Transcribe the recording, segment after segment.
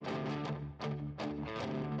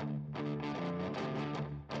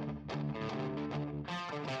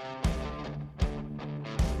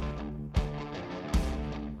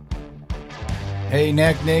Hey,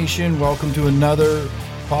 NeckNation, welcome to another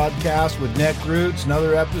podcast with NECKROOTS,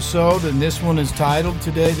 another episode, and this one is titled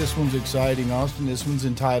today, this one's exciting, Austin, this one's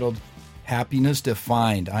entitled Happiness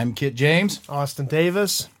Defined. I'm Kit James. Austin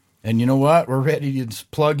Davis. And you know what? We're ready to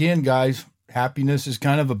plug in, guys. Happiness is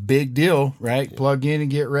kind of a big deal, right? Plug in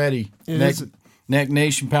and get ready.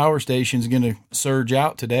 NeckNation Power Station is going to surge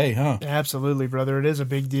out today, huh? Absolutely, brother. It is a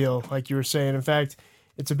big deal, like you were saying. In fact,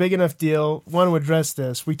 it's a big enough deal. I want to address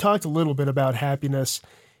this. We talked a little bit about happiness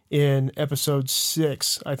in episode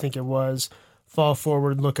 6, I think it was, Fall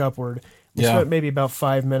Forward, Look Upward. We spent maybe about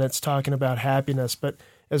 5 minutes talking about happiness, but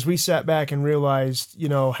as we sat back and realized, you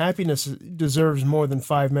know, happiness deserves more than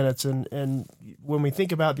 5 minutes, and when we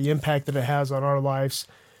think about the impact that it has on our lives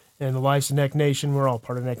and the lives of NeckNation, we're all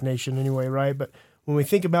part of NeckNation anyway, right? But when we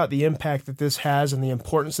think about the impact that this has and the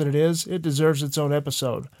importance that it is, it deserves its own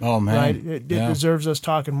episode. Oh, man. Right? It deserves us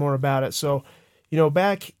talking more about it. So, you know,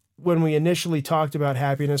 back when we initially talked about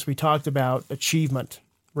happiness, we talked about achievement,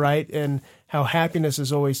 right? And how happiness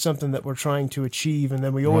is always something that we're trying to achieve. And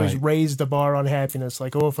then we always raise the bar on happiness.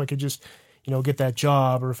 Like, oh, if I could just, you know, get that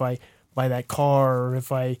job, or if I buy that car, or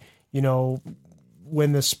if I, you know,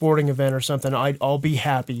 win this sporting event or something, I'll be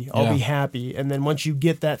happy. I'll be happy. And then once you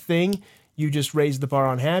get that thing, you just raise the bar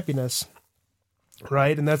on happiness,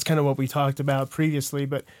 right? And that's kind of what we talked about previously.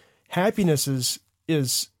 But happiness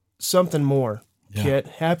is something more, Kit.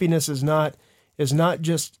 Happiness is not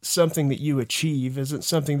just something that you achieve, isn't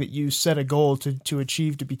something that you set a goal to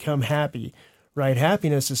achieve to become happy, right?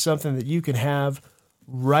 Happiness is something that you can have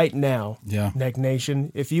right now,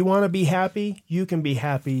 NeckNation. If you want to be happy, you can be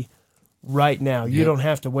happy right now. You don't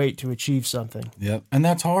have to wait to achieve something. Yep, and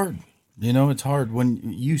that's hard. You know, it's hard. When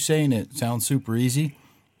you saying it sounds super easy,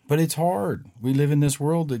 but it's hard. We live in this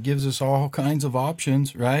world that gives us all kinds of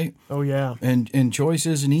options, right? Oh, yeah. And choice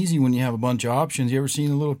isn't easy when you have a bunch of options. You ever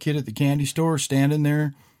seen a little kid at the candy store standing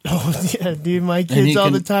there? Oh, yeah, dude, my kids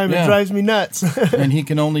all the time. It drives me nuts. And he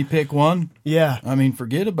can only pick one? Yeah. I mean,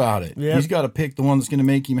 forget about it. Yep. He's got to pick the one that's going to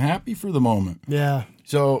make him happy for the moment. Yeah.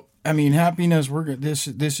 So, I mean, happiness,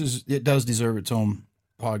 it does deserve its own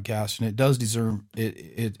podcast, and it does deserve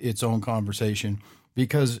its own conversation,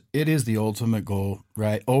 because it is the ultimate goal,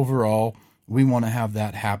 right? Overall, we want to have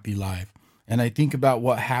that happy life. And I think about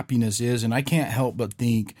what happiness is, and I can't help but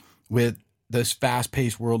think with this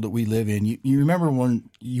fast-paced world that we live in. You remember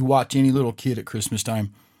when you watch any little kid at Christmas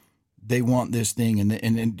time, they want this thing,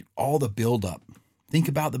 and all the build-up. Think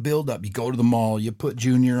about the build-up. You go to the mall, you put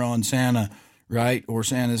Junior on Santa, right? Or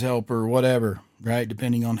Santa's helper, or whatever, right?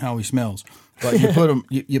 Depending on how he smells. But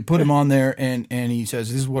you put him on there, and he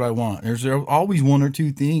says, "This is what I want." There's always one or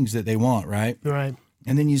two things that they want, right? Right.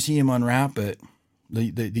 And then you see him unwrap it,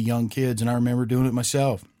 the young kids, and I remember doing it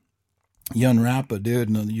myself. You unwrap it, dude,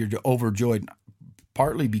 and you're overjoyed,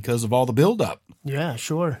 partly because of all the buildup. Yeah,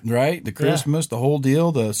 sure. Right? The Christmas, the whole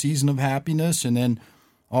deal, the season of happiness, and then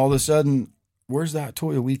all of a sudden, where's that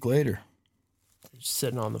toy a week later? Just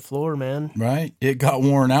sitting on the floor, man. Right? It got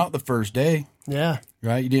worn out the first day. Yeah.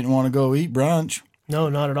 Right? You didn't want to go eat brunch. No,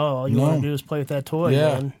 not at all. All you want to do is play with that toy,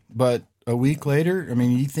 man. But a week later, I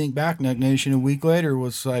mean, you think back, NeckNation, a week later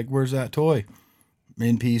was like, where's that toy?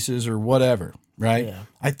 In pieces or whatever, right? Yeah.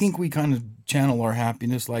 I think we kind of channel our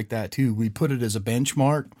happiness like that too. We put it as a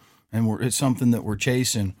benchmark, and it's something that we're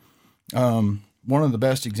chasing. One of the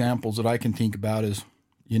best examples that I can think about is,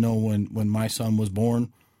 you know, when my son was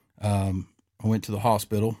born, I went to the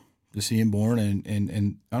hospital to see him born,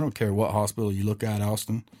 and I don't care what hospital you look at,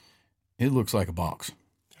 Austin, it looks like a box.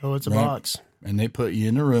 Oh, it's a box. And they put you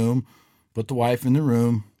in the room, put the wife in the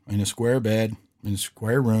room, in a square bed, in a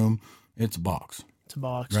square room. It's a box. It's a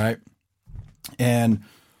box. Right? And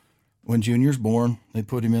when Junior's born, they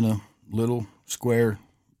put him in a little square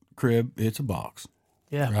crib. It's a box.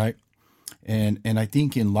 Yeah. Right? And I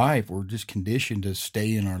think in life, we're just conditioned to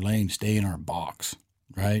stay in our lane, stay in our box,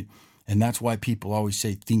 right? And that's why people always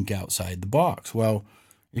say, think outside the box. Well,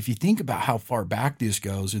 if you think about how far back this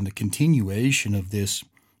goes and the continuation of this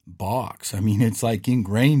box, I mean, it's like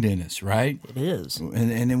ingrained in us, right? It is.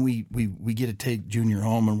 And then we get to take Junior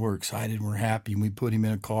home, and we're excited and we're happy, and we put him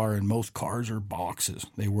in a car, and most cars are boxes.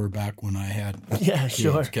 They were back when I had kids.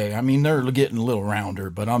 Sure. Okay, I mean, they're getting a little rounder,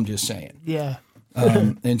 but I'm just saying. Yeah.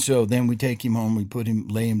 And so then we take him home, we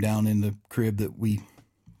lay him down in the crib that we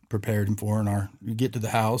prepared him for, and we get to the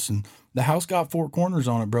house, and the house got 4 corners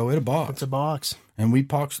on it, bro. It's a box. It's a box. And we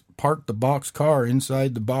parked the box car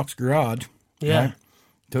inside the box garage. Yeah. Right?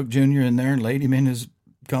 Took Junior in there and laid him in his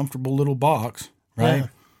comfortable little box, right? Yeah.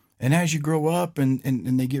 And as you grow up and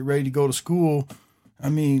they get ready to go to school, I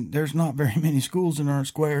mean, there's not very many schools in our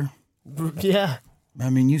square. Yeah. I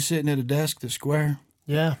mean, you sitting at a desk that's square.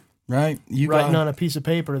 Yeah. right? You writing on a piece of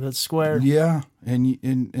paper that's square. Yeah, and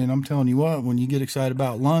I'm telling you what, when you get excited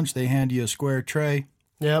about lunch, they hand you a square tray.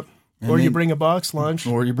 Yep. Or you bring a box lunch.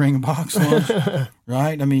 Or you bring a box lunch,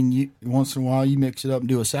 right? I mean, once in a while you mix it up and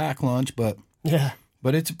do a sack lunch, but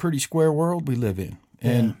it's a pretty square world we live in.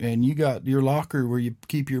 And you got your locker where you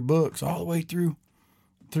keep your books all the way through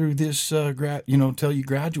this, till you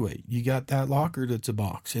graduate. You got that locker that's a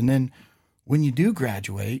box. And then when you do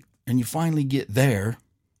graduate and you finally get there,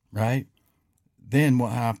 right, then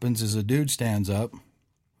what happens is a dude stands up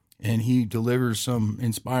and he delivers some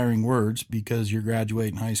inspiring words because you're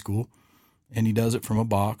graduating high school, and he does it from a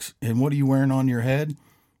box. And what are you wearing on your head?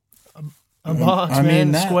 A box,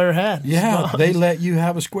 square hat. Yeah, they let you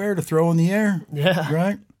have a square to throw in the air. Yeah.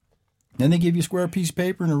 Right? And they give you a square piece of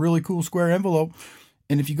paper and a really cool square envelope.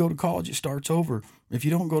 And if you go to college, it starts over. If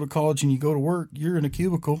you don't go to college and you go to work, you're in a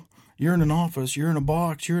cubicle, you're in an office, you're in a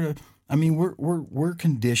box, we're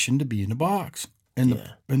conditioned to be in a box. And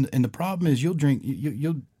the problem is you'll drink,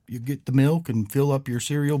 you get the milk and fill up your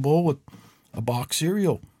cereal bowl with a box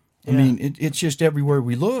cereal. I mean, it's just everywhere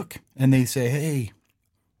we look. And they say, hey,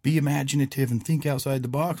 be imaginative and think outside the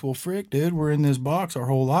box. Well, frick, dude, we're in this box our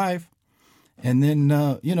whole life. And then,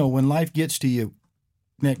 when life gets to you,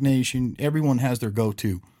 NeckNation, everyone has their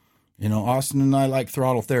go-to. Austin and I like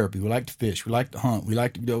throttle therapy. We like to fish. We like to hunt. We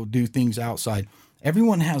like to go do things outside.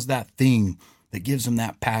 Everyone has that thing that gives them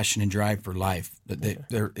that passion and drive for life,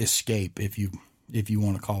 their escape, if you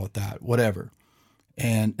want to call it that, whatever.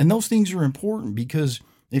 And those things are important because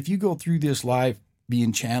if you go through this life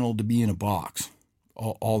being channeled to be in a box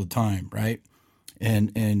all the time, right?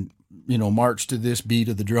 And march to this beat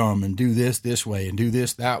of the drum and do this way and do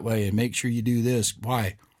this that way and make sure you do this.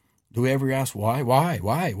 Why? Do we ever ask why? Why?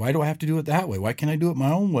 Why do I have to do it that way? Why can't I do it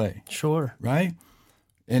my own way? Sure. Right?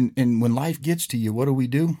 And when life gets to you, what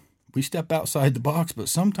do? We step outside the box, but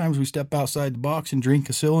sometimes we step outside the box and drink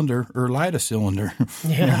a cylinder or light a cylinder.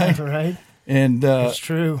 Yeah, right. And that's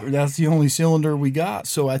true. That's the only cylinder we got.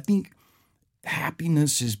 So I think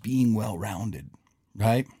happiness is being well-rounded,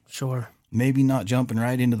 right? Sure. Maybe not jumping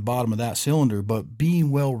right into the bottom of that cylinder, but being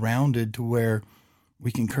well-rounded to where we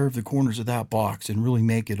can curve the corners of that box and really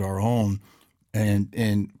make it our own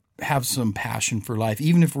and have some passion for life.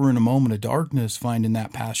 Even if we're in a moment of darkness, finding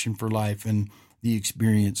that passion for life and the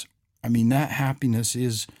experience. I mean, that happiness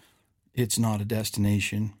it's not a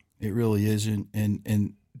destination. It really isn't.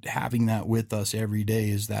 And having that with us every day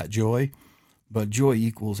is that joy. But joy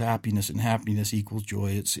equals happiness and happiness equals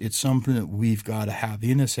joy. It's something that we've got to have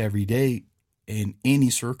in us every day in any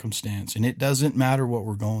circumstance. And it doesn't matter what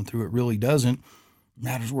we're going through. It really doesn't. It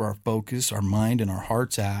matters where our focus, our mind, and our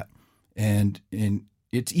heart's at. And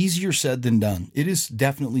it's easier said than done. It is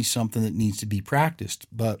definitely something that needs to be practiced.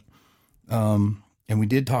 But and we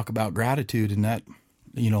did talk about gratitude, and that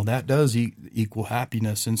that does equal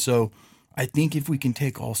happiness. And so I think if we can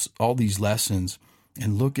take all these lessons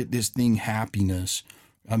and look at this thing, happiness.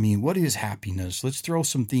 I mean, what is happiness? Let's throw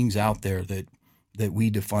some things out there that we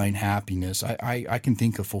define happiness. I can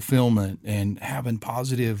think of fulfillment and having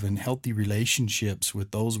positive and healthy relationships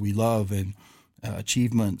with those we love, and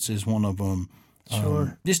achievements is one of them.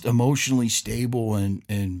 Sure. Just emotionally stable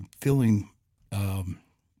and feeling,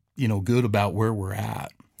 good about where we're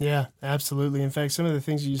at. Yeah, absolutely. In fact, some of the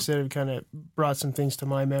things you said have kind of brought some things to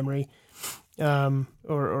my memory.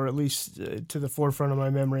 Or at least to the forefront of my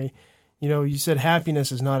memory. You said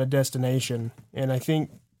happiness is not a destination. And I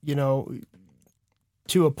think,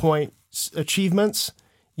 to a point, achievements,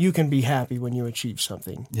 you can be happy when you achieve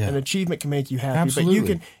something. Yeah. An achievement can make you happy.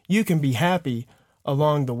 Absolutely. But you can be happy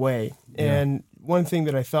along the way. Yeah. And one thing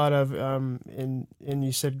that I thought of, and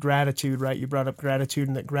you said gratitude, right? You brought up gratitude,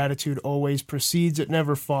 and that gratitude always precedes, it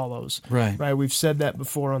never follows. Right. Right. We've said that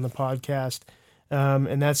before on the podcast.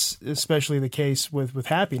 And that's especially the case with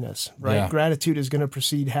happiness, right? Yeah. Gratitude is going to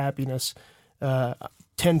precede happiness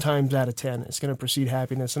 10 times out of 10. It's going to precede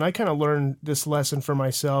happiness. And I kind of learned this lesson for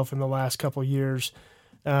myself in the last couple of years,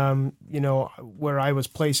 where I was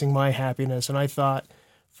placing my happiness. And I thought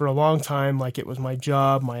for a long time, like it was my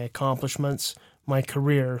job, my accomplishments, my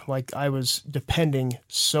career, like I was depending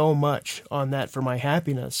so much on that for my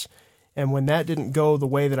happiness. And when that didn't go the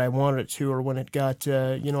way that I wanted it to, or when it got,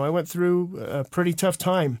 I went through a pretty tough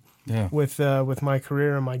time with my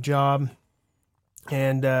career and my job,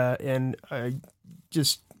 and I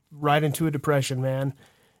just right into a depression, man.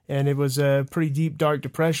 And it was a pretty deep, dark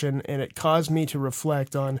depression, and it caused me to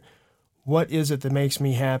reflect on what is it that makes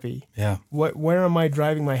me happy? Yeah. Where am I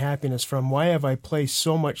driving my happiness from? Why have I placed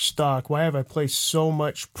so much stock? Why have I placed so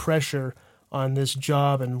much pressure on this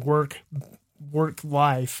job and work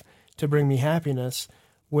life to bring me happiness,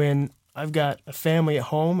 when I've got a family at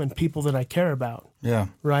home and people that I care about. Yeah.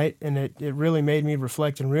 Right. And it really made me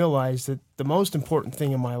reflect and realize that the most important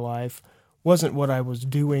thing in my life wasn't what I was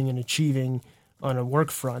doing and achieving on a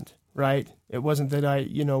work front. Right. It wasn't that I,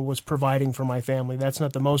 was providing for my family. That's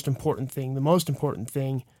not the most important thing. The most important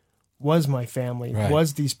thing was my family, right.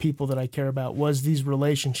 was these people that I care about, was these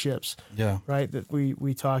relationships. Yeah. Right. That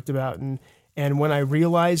we talked about. And when I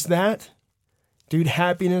realized that, dude,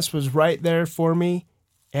 happiness was right there for me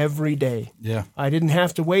every day. Yeah. I didn't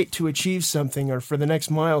have to wait to achieve something or for the next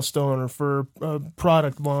milestone or for a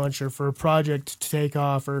product launch or for a project to take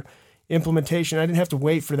off or implementation. I didn't have to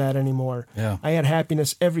wait for that anymore. Yeah. I had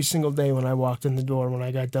happiness every single day when I walked in the door, when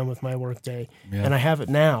I got done with my work day. Yeah. And I have it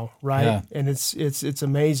now, right? Yeah. And it's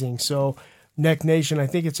amazing. So NeckNation, I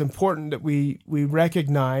think it's important that we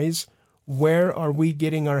recognize, where are we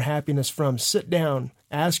getting our happiness from? Sit down,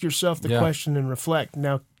 ask yourself the question and reflect.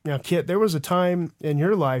 Now, Kit, there was a time in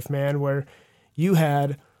your life, man, where you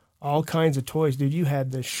had all kinds of toys, dude. You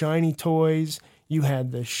had the shiny toys, you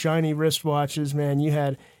had the shiny wristwatches, man.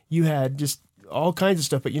 You had just all kinds of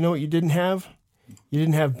stuff. But you know what you didn't have? You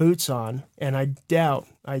didn't have boots on, and I doubt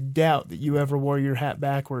that you ever wore your hat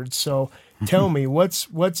backwards. So tell me, what's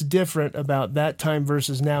different about that time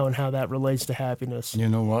versus now, and how that relates to happiness? You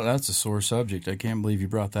know what? That's a sore subject. I can't believe you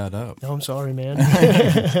brought that up. No, I'm sorry, man.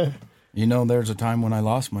 There's a time when I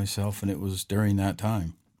lost myself, and it was during that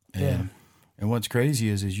time. And what's crazy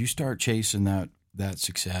is you start chasing that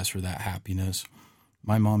success or that happiness.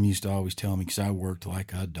 My mom used to always tell me, because I worked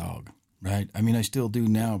like a dog, right? I mean, I still do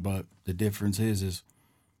now, but the difference is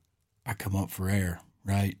I come up for air,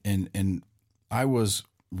 right? And I was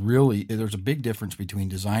really, there's a big difference between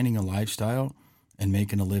designing a lifestyle and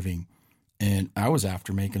making a living. And I was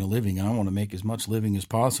after making a living, and I want to make as much living as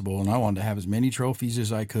possible. And I wanted to have as many trophies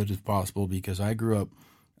as I could as possible, because I grew up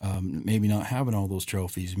maybe not having all those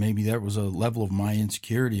trophies. Maybe there was a level of my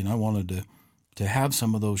insecurity, and I wanted to have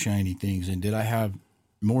some of those shiny things. And did I have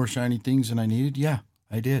more shiny things than I needed? Yeah,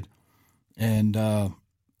 I did. And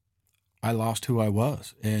I lost who I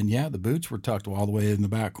was. And yeah, the boots were tucked all the way in the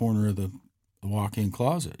back corner of the walk-in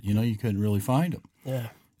closet. You couldn't really find them. Yeah.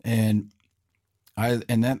 And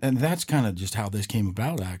that's kind of just how this came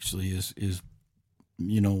about, actually, is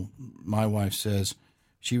my wife says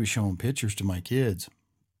she was showing pictures to my kids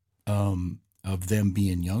of them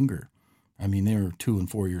being younger. I mean, they were 2 and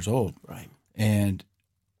 4 years old. Right. And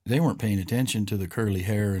they weren't paying attention to the curly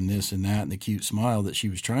hair and this and that and the cute smile that she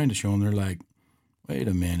was trying to show them. They're like, wait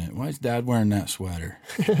a minute, why is Dad wearing that sweater?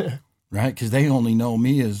 Right? Because they only know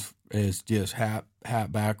me as just hat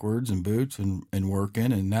backwards and boots and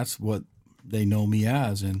working, and that's what they know me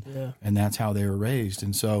as, and that's how they were raised.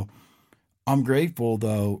 And so I'm grateful,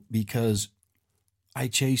 though, because I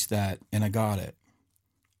chased that and I got it,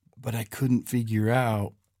 but I couldn't figure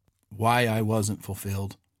out why I wasn't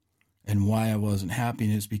fulfilled and why I wasn't happy.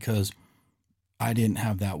 And it's because I didn't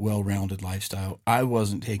have that well-rounded lifestyle. I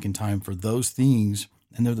wasn't taking time for those things,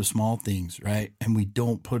 and they're the small things, right? And we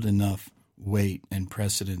don't put enough weight and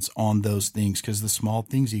precedence on those things, because the small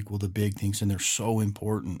things equal the big things, and they're so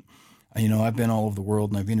important. I've been all over the world,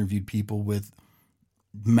 and I've interviewed people with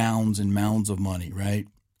mounds and mounds of money, right?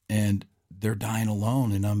 And they're dying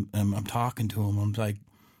alone, and I'm talking to them. I'm like,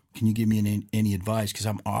 can you give me any advice? Because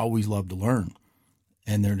I always love to learn.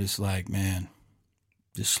 And they're just like, man,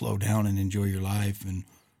 just slow down and enjoy your life.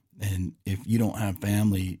 And if you don't have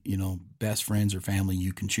family, best friends or family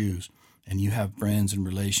you can choose. And you have friends and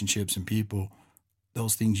relationships and people,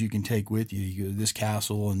 those things you can take with you. You go, this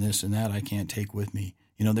castle and this and that I can't take with me.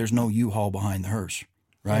 There's no U-Haul behind the hearse,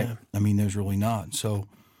 right? Yeah. I mean, there's really not. So,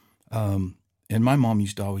 and my mom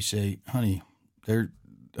used to always say, honey,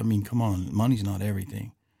 come on, money's not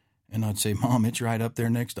everything. And I'd say, Mom, it's right up there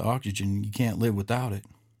next to oxygen. You can't live without it,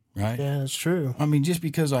 right? Yeah, that's true. I mean, just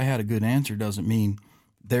because I had a good answer doesn't mean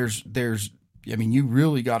you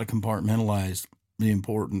really got to compartmentalize the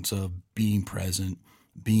importance of being present,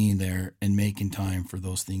 being there, and making time for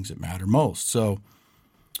those things that matter most. So,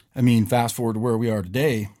 fast forward to where we are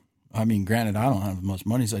today. Granted, I don't have as much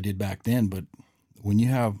money as I did back then, but when you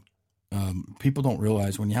have, people don't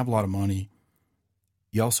realize when you have a lot of money,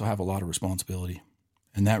 you also have a lot of responsibility.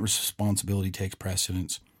 And that responsibility takes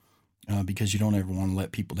precedence because you don't ever want to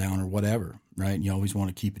let people down or whatever, right? And you always want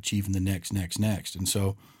to keep achieving the next. And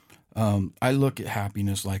so I look at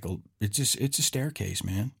happiness like it's a staircase,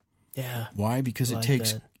 man. Yeah. Why? Because it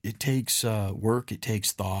takes work, it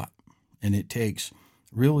takes thought, and it takes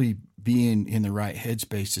really being in the right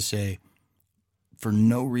headspace to say, for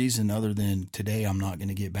no reason other than today I'm not going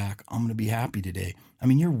to get back, I'm going to be happy today.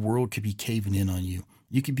 Your world could be caving in on you.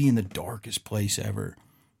 You could be in the darkest place ever.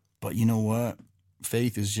 But you know what?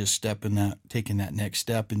 faith is just taking that next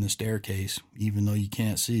step in the staircase, even though you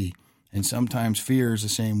can't see. And sometimes fear is the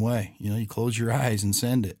same way. You know, you close your eyes and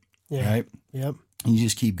send it, right? Yep. And you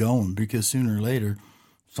just keep going, because sooner or later,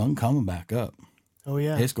 something coming back up. Oh,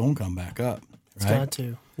 yeah. It's going to come back up, right? It's got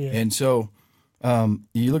to, yeah. And so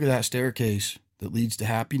you look at that staircase that leads to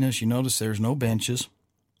happiness, you notice there's no benches,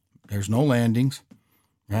 there's no landings,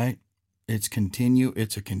 right? It's a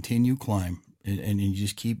continued climb, and you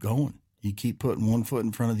just keep going. You keep putting one foot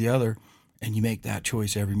in front of the other, and you make that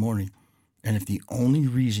choice every morning. And if the only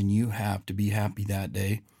reason you have to be happy that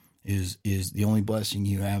day is the only blessing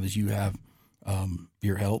you have is you have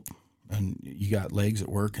your health, and you got legs at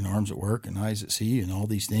work and arms at work and eyes that see and all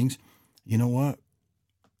these things, you know what?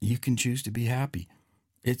 You can choose to be happy.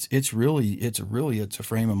 It's a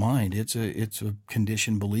frame of mind. It's a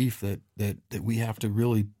conditioned belief that we have to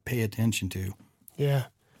really pay attention to. Yeah,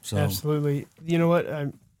 so, absolutely. You know what?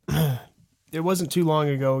 It wasn't too long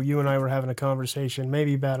ago, you and I were having a conversation,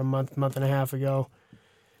 maybe about a month and a half ago.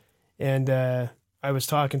 And I was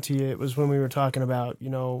talking to you. It was when we were talking about, you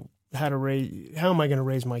know, how am I going to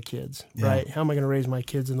raise my kids, right? How am I going to raise my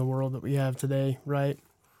kids in the world that we have today, right?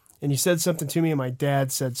 And you said something to me, and my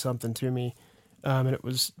dad said something to me, and it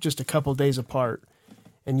was just a couple days apart.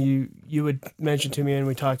 And you would mention to me, and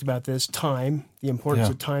we talked about this, time, the importance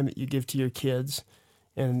of time that you give to your kids.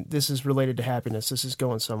 And this is related to happiness. This is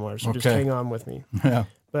going somewhere, so just hang on with me. Yeah.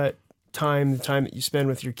 But the time that you spend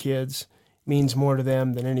with your kids means more to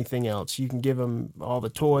them than anything else. You can give them all the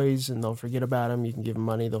toys, and they'll forget about them. You can give them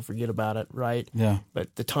money, they'll forget about it, right? Yeah.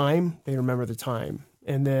 But the time, they remember the time.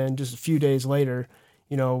 And then just a few days later,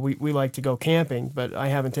 you know, we like to go camping, but I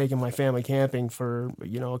haven't taken my family camping for,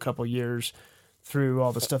 you know, a couple of years through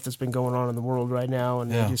all the stuff that's been going on in the world right now.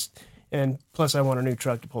 And and plus I want a new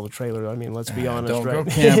truck to pull the trailer. I mean, let's be honest, don't right?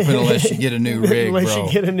 Go camping unless you get a new rig, unless bro.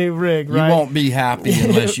 you get a new rig, right? You won't be happy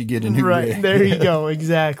unless you get a new right, rig. There you go,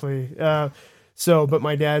 exactly. But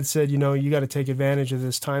my dad said, you know, you got to take advantage of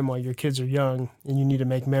this time while your kids are young, and you need to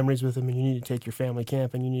make memories with them, and you need to take your family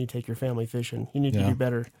camping, you need to take your family fishing. You need to do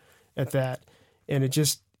better at that. And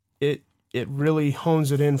it really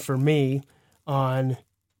hones it in for me on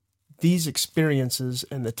these experiences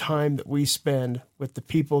and the time that we spend with the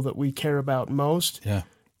people that we care about most. Yeah.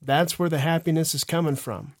 That's where the happiness is coming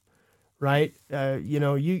from, right? You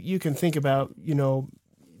know, you can think about, you know,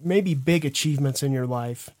 maybe big achievements in your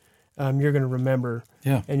life. You're going to remember,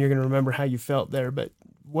 and you're going to remember how you felt there. But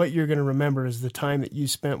what you're going to remember is the time that you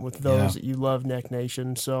spent with those that you love,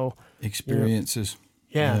 NeckNation. So experiences.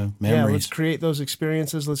 Memories. Yeah, let's create those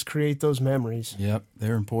experiences. Let's create those memories. Yep,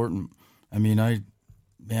 they're important. I mean, I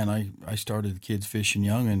started the kids fishing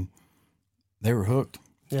young, and they were hooked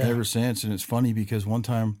ever since. And it's funny because one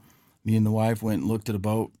time me and the wife went and looked at a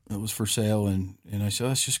boat that was for sale, and I said,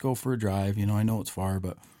 let's just go for a drive. You know, I know it's far,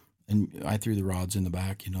 and I threw the rods in the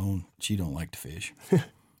back, you know, and she don't like to fish.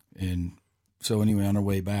 And so anyway, on our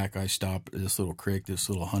way back, I stopped at this little creek, this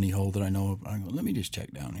little honey hole that I know of. I go, let me just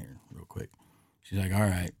check down here real quick. She's like, all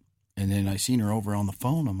right. And then I seen her over on the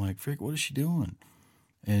phone. I'm like, Frick, what is she doing?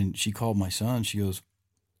 And she called my son. She goes,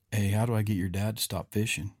 hey, how do I get your dad to stop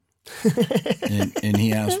fishing? and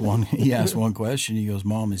he asked one question. He goes,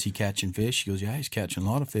 Mom, is he catching fish? She goes, yeah, he's catching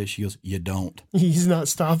a lot of fish. He goes, you don't. He's not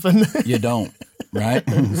stopping. You don't, right?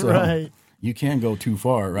 So right. You can go too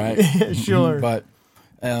far, right? Sure. But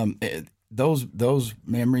those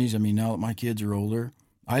memories, I mean, now that my kids are older,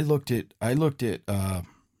 I didn't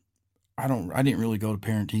really go to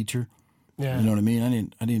parent teacher. Yeah. You know what I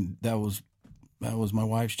mean? I didn't, that was my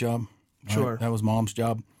wife's job. Right? Sure. That was Mom's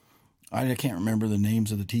job. I can't remember the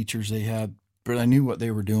names of the teachers they had, but I knew what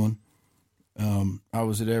they were doing. I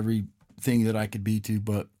was at everything that I could be to,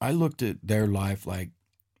 but I looked at their life like,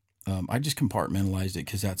 I just compartmentalized it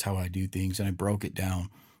because that's how I do things. And I broke it down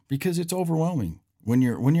because it's overwhelming when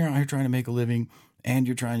you're out here trying to make a living and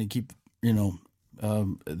you're trying to keep, you know,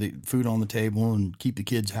 the food on the table and keep the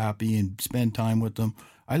kids happy and spend time with them.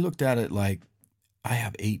 I looked at it like I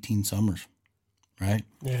have 18 summers, right?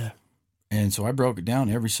 Yeah. And so I broke it down.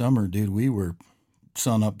 Every summer, dude, we were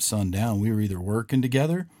sun up, sun down. We were either working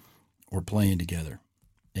together or playing together.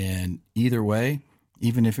 And either way,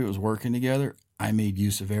 even if it was working together, I made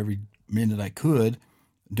use of every minute I could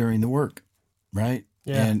during the work, right?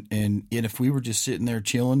 Yeah. And if we were just sitting there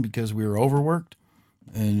chilling because we were overworked,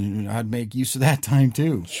 and I'd make use of that time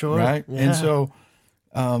too. Sure. Right? Yeah. And so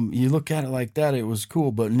you look at it like that, it was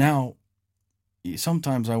cool. But now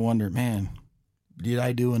sometimes I wonder, man, did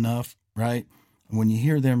I do enough? Right? When you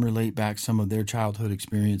hear them relate back some of their childhood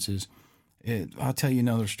experiences, I'll tell you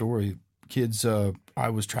another story. kids, I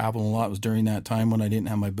was traveling a lot. It was during that time when I didn't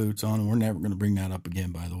have my boots on, and we're never going to bring that up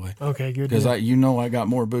again, by the way. Okay, good. Because I got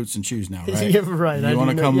more boots and shoes now, right? Yeah, right. You want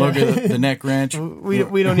to come look at the Neck Ranch?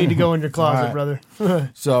 We don't need to go in your closet, brother.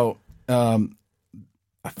 So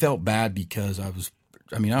I felt bad because I was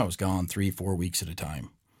gone 3-4 weeks at a time,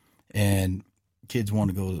 and kids want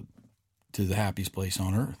to go to the happiest place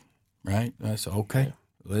on earth, right? I said, okay,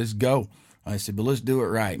 let's go. I said, but let's do it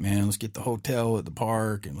right, man. Let's get the hotel at the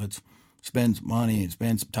park, and let's spend some money and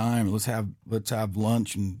spend some time. And let's have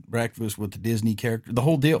lunch and breakfast with the Disney character, the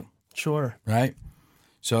whole deal. Sure. Right?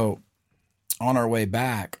 So on our way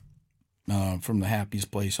back from the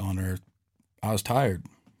happiest place on earth, I was tired.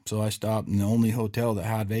 So I stopped, and the only hotel that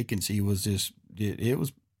had vacancy was this.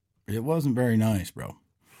 It wasn't very nice, bro.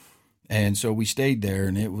 And so we stayed there,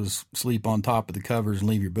 and it was sleep on top of the covers and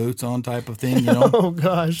leave your boots on type of thing, you know? Oh,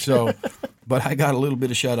 gosh. So, but I got a little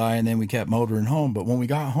bit of shut-eye, and then we kept motoring home. But when we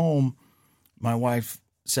got home, my wife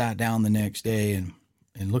sat down the next day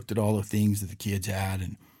and looked at all the things that the kids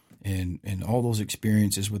had and all those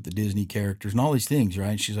experiences with the Disney characters and all these things,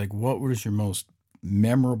 right? She's like, what was your most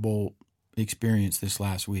memorable experience this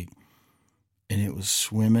last week? And it was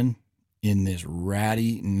swimming in this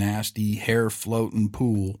ratty, nasty, hair-floating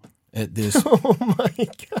pool at this. Oh my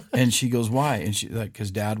God. And she goes, why? And she like, because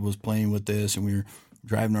Dad was playing with this, and we were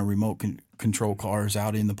driving our remote control cars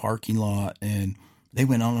out in the parking lot, and they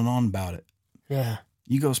went on and on about it. Yeah.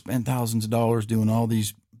 You go spend thousands of dollars doing all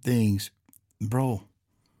these things, bro,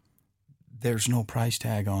 there's no price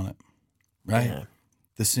tag on it, right? Yeah.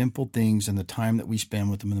 The simple things and the time that we spend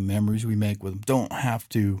with them and the memories we make with them don't have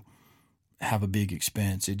to have a big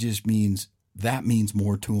expense. It just means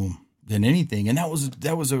more to them than anything. And that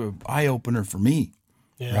was a eye opener for me.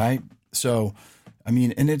 Yeah. Right. So, I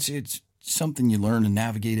mean, and it's something you learn and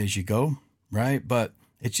navigate as you go. Right. But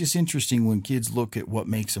it's just interesting when kids look at what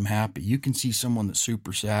makes them happy. You can see someone that's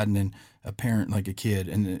super sad, and then a parent, like a kid,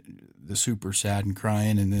 and the super sad and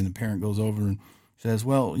crying. And then the parent goes over and says,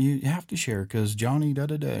 well, you have to share because Johnny,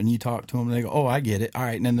 da-da-da. And you talk to them and they go, oh, I get it. All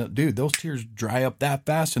right. And then, dude, those tears dry up that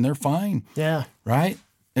fast and they're fine. Yeah. Right.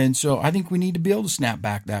 And so I think we need to be able to snap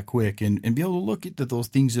back that quick and be able to look at those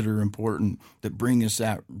things that are important, that bring us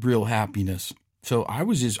that real happiness. So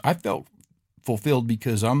I felt fulfilled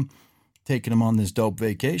because I'm taking them on this dope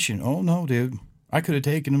vacation. Oh, no, dude. I could have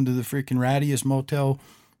taken them to the freaking rattiest motel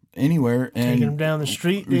anywhere and taking them down the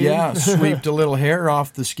street, dude. Yeah, sweeped a little hair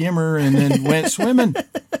off the skimmer and then went swimming.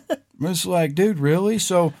 It's like, dude, really?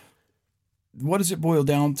 So what does it boil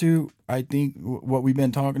down to? I think what we've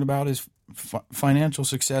been talking about is financial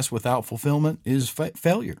success without fulfillment is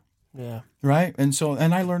failure. Yeah. Right. And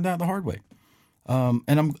I learned that the hard way. And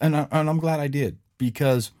I'm glad I did,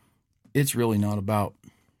 because it's really not about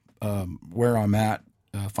where I'm at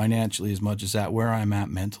financially as much as where I'm at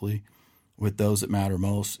mentally with those that matter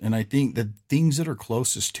most. And I think the things that are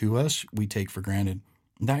closest to us, we take for granted.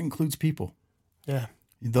 And that includes people. Yeah.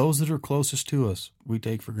 Those that are closest to us, we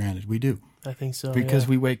take for granted. We do. I think so. Because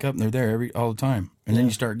we wake up and they're there all the time. And then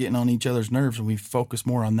you start getting on each other's nerves, and we focus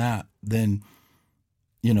more on that than,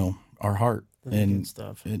 our heart and good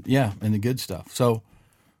stuff. And the good stuff. So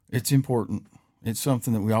it's important. It's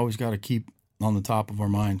something that we always got to keep on the top of our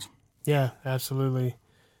minds. Yeah, absolutely.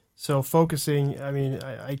 So focusing, I mean,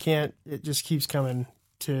 I can't, it just keeps coming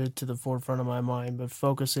to the forefront of my mind, but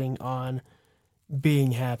focusing on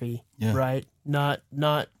being happy, right? Not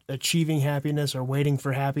achieving happiness or waiting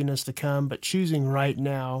for happiness to come, but choosing right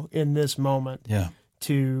now in this moment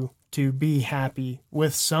to be happy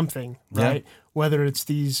with something, right? Yeah. Whether it's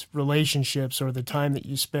these relationships or the time that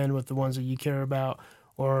you spend with the ones that you care about,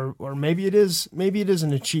 or maybe it is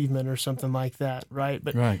an achievement or something like that, right?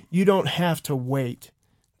 But you don't have to wait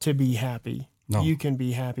to be happy. No. You can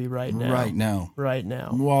be happy right now. Right now. Right now.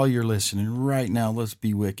 While you're listening, right now, let's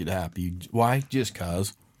be wicked happy. Why? Just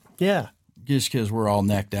cause. Yeah. Just because we're all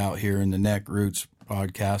necked out here in the NECKROOTS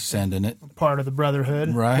podcast, sending it. Part of the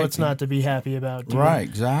brotherhood. Right. What's not to be happy about? Dude? Right,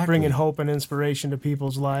 exactly. Bringing hope and inspiration to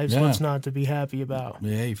people's lives. What's not to be happy about?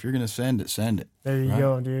 Yeah, if you're going to send it, send it. There you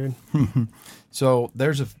go, dude. So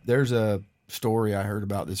there's a story I heard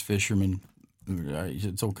about this fisherman.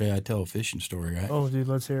 It's okay, I tell a fishing story, right? Oh, dude,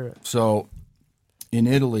 let's hear it. So in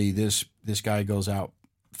Italy, this guy goes out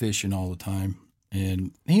fishing all the time,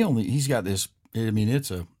 and he's got this. I mean,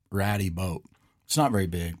 it's a ratty boat. It's not very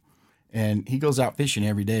big, and he goes out fishing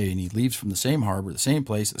every day, and he leaves from the same harbor, the same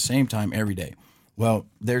place, at the same time every day. Well,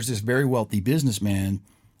 there's this very wealthy businessman,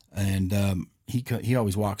 and he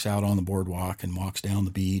always walks out on the boardwalk and walks down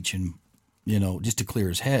the beach, and just to clear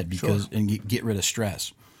his head and get rid of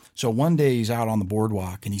stress. So one day he's out on the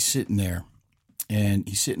boardwalk, and he's sitting there, and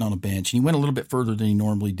he's sitting on a bench, and he went a little bit further than he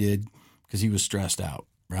normally did because he was stressed out,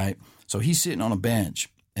 right? So he's sitting on a bench,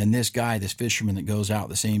 and this guy, this fisherman that goes out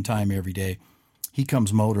the same time every day, he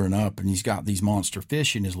comes motoring up, and he's got these monster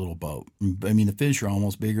fish in his little boat. I mean, the fish are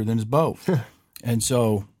almost bigger than his boat. And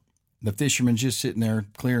so the fisherman's just sitting there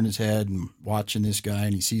clearing his head and watching this guy,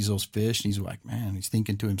 and he sees those fish, and he's like, man, he's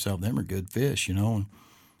thinking to himself, them are good fish, you know.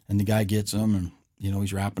 And the guy gets them, and, you know,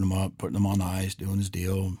 he's wrapping them up, putting them on ice, doing his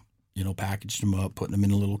deal, you know, packaging them up, putting them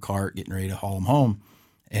in a little cart, getting ready to haul them home.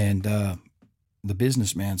 And the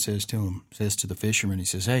businessman says to the fisherman, he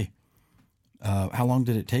says, hey, how long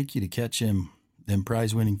did it take you to catch them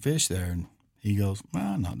prize-winning fish there? And he goes,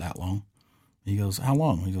 well, not that long. He goes, how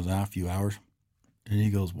long? He goes, a few hours. And he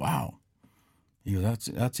goes, wow. He goes,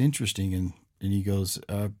 that's interesting. And he goes,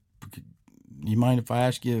 you mind if I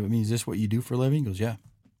ask you, I mean, is this what you do for a living? He goes, yeah,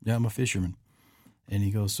 I'm a fisherman. And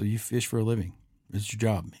he goes, so you fish for a living? It's your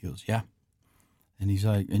job? He goes, yeah. And he's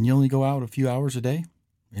like, and you only go out a few hours a day?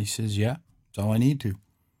 And he says, yeah, that's all I need to.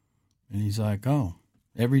 And he's like, oh,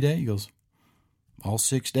 every day? He goes, all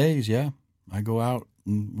 6 days, yeah. I go out,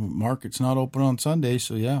 and market's not open on Sunday,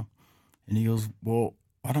 so yeah. And he goes, well,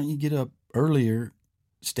 why don't you get up earlier,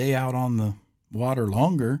 stay out on the water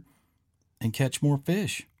longer, and catch more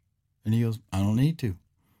fish? And he goes, I don't need to.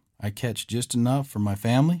 I catch just enough for my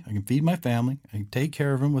family. I can feed my family. I can take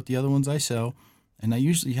care of them with the other ones I sell. And I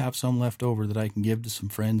usually have some left over that I can give to some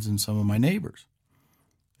friends and some of my neighbors.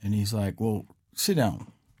 And he's like, well, sit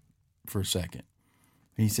down for a second.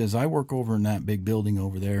 And he says, I work over in that big building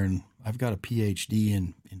over there, and I've got a PhD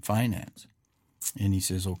in finance. And he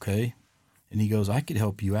says, okay. And he goes, I could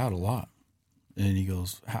help you out a lot. And he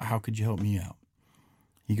goes, how could you help me out?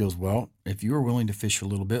 He goes, well, if you were willing to fish a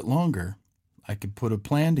little bit longer, I could put a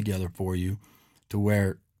plan together for you to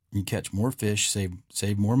where you catch more fish,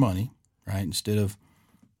 save more money, right? Instead of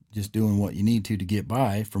just doing what you need to get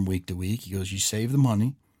by from week to week. He goes, you save the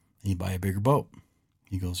money and you buy a bigger boat.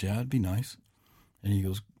 He goes, yeah, it'd be nice. And he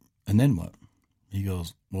goes, and then what? He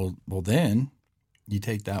goes, well, then you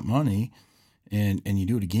take that money and you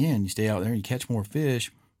do it again. You stay out there and you catch more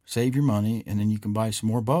fish, save your money, and then you can buy some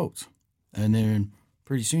more boats. And then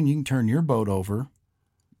pretty soon you can turn your boat over,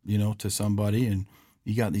 you know, to somebody, and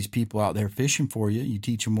you got these people out there fishing for you. You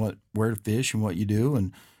teach them where to fish and what you do,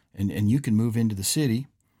 and you can move into the city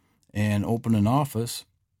and open an office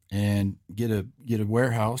and get a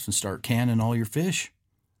warehouse and start canning all your fish,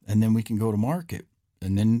 and then we can go to market.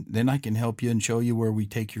 And then I can help you and show you where we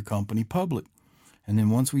take your company public. And then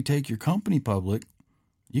once we take your company public,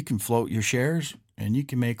 you can float your shares and you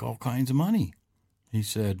can make all kinds of money. He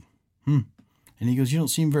said, And he goes, you don't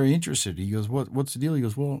seem very interested. He goes, what's the deal? He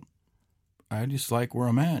goes, well, I just like where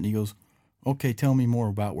I'm at. And he goes, okay, tell me more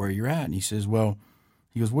about where you're at. And he says, well,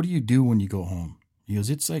 what do you do when you go home? He goes,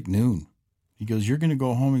 it's like noon. He goes, you're going to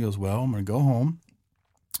go home. He goes, well, I'm going to go home.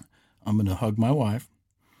 I'm going to hug my wife.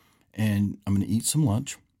 And I'm going to eat some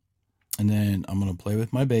lunch, and then I'm going to play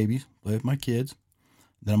with my babies, play with my kids.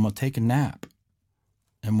 Then I'm going to take a nap.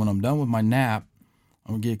 And when I'm done with my nap,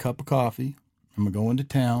 I'm going to get a cup of coffee. I'm going to go into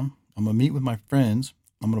town. I'm going to meet with my friends.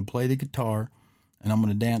 I'm going to play the guitar, and I'm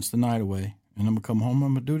going to dance the night away. And I'm going to come home, and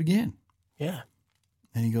I'm going to do it again. Yeah.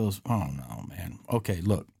 And he goes, oh, no, man. Okay,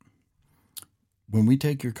 look, when we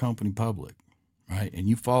take your company public, right, and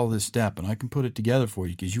you follow this step, and I can put it together for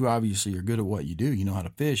you because you obviously are good at what you do. You know how to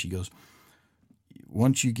fish. He goes,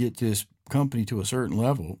 once you get this company to a certain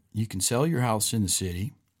level, you can sell your house in the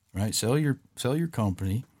city, right? Sell your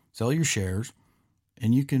company, sell your shares,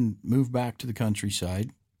 and you can move back to the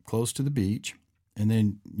countryside, close to the beach, and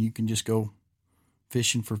then you can just go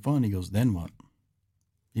fishing for fun. He goes, then what?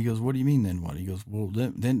 He goes, what do you mean then what? He goes, well,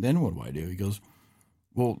 then what do I do? He goes,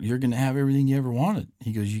 well, you're going to have everything you ever wanted.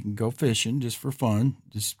 He goes, you can go fishing just for fun,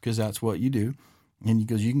 just because that's what you do. And he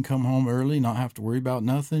goes, you can come home early, not have to worry about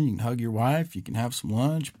nothing. You can hug your wife. You can have some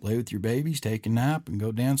lunch, play with your babies, take a nap, and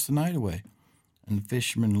go dance the night away. And the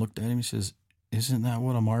fisherman looked at him and says, isn't that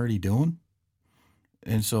what I'm already doing?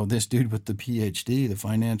 And so this dude with the PhD, the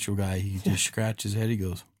financial guy, he just scratched his head. He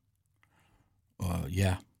goes,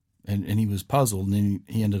 yeah. And he was puzzled. And then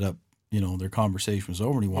he ended up, their conversation was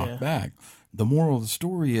over and he walked back. The moral of the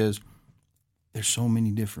story is there's so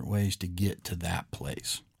many different ways to get to that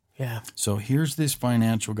place. Yeah. So here's this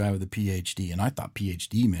financial guy with a PhD, and I thought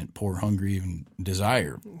PhD meant poor, hungry, and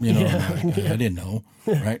desire. I didn't know,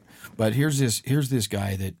 right? But here's this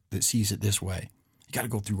guy that sees it this way. You got to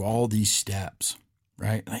go through all these steps,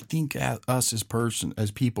 right? And I think us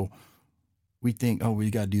as people, we think, oh,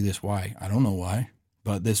 we got to do this. Why? I don't know why,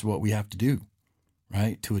 but this is what we have to do,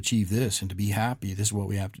 right? To achieve this and to be happy, this is what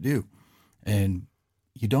we have to do. And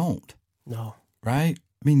you don't. No. Right?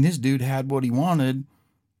 I mean, this dude had what he wanted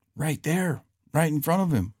right there, right in front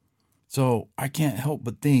of him. So I can't help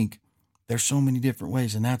but think there's so many different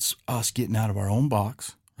ways, and that's us getting out of our own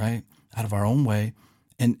box, right? Out of our own way,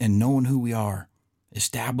 and knowing who we are,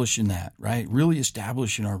 establishing that, right? Really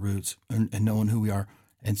establishing our roots and knowing who we are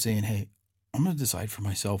and saying, hey, I'm going to decide for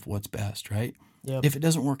myself what's best, right? Yep. If it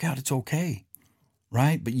doesn't work out, it's okay,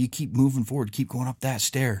 right? But you keep moving forward, keep going up that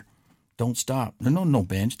stair. Don't stop. There's no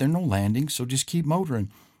bench, there's no landing, so just keep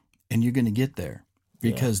motoring, and you're going to get there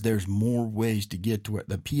because there's more ways to get to it.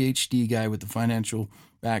 The PhD guy with the financial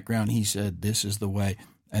background, he said, this is the way,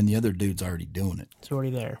 and the other dude's already doing it. It's already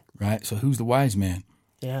there. Right? So who's the wise man?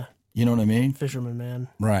 Yeah. You know what I mean? Fisherman man.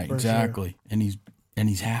 Right, For exactly. Sure. And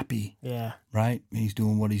he's happy. Yeah. Right? And he's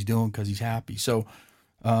doing what he's doing because he's happy. So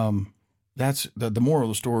that's the moral of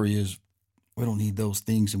the story is we don't need those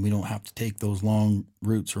things, and we don't have to take those long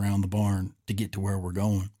routes around the barn to get to where we're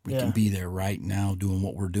going. We can be there right now doing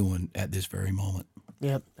what we're doing at this very moment.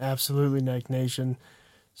 Yep, absolutely, NeckNation.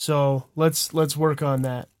 So let's work on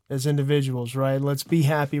that as individuals, right? Let's be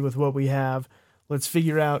happy with what we have. Let's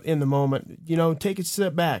figure out in the moment, take a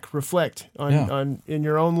step back, reflect on in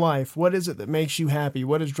your own life. What is it that makes you happy?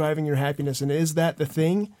 What is driving your happiness? And is that the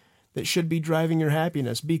thing that should be driving your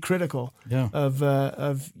happiness? Be critical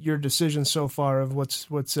of your decisions so far, of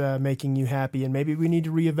what's making you happy. And maybe we need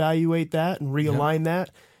to reevaluate that and realign that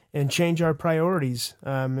and change our priorities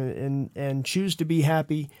and choose to be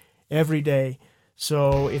happy every day.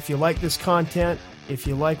 So if you like this content, if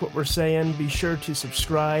you like what we're saying, be sure to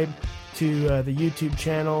subscribe to the YouTube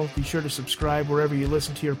channel. Be sure to subscribe wherever you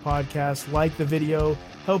listen to your podcast. Like the video.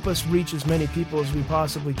 Help us reach as many people as we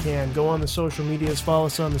possibly can. Go on the social medias. Follow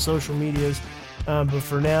us on the social medias. But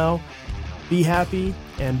for now, be happy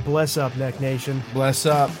and bless up, NeckNation. Bless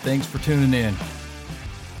up. Thanks for tuning in.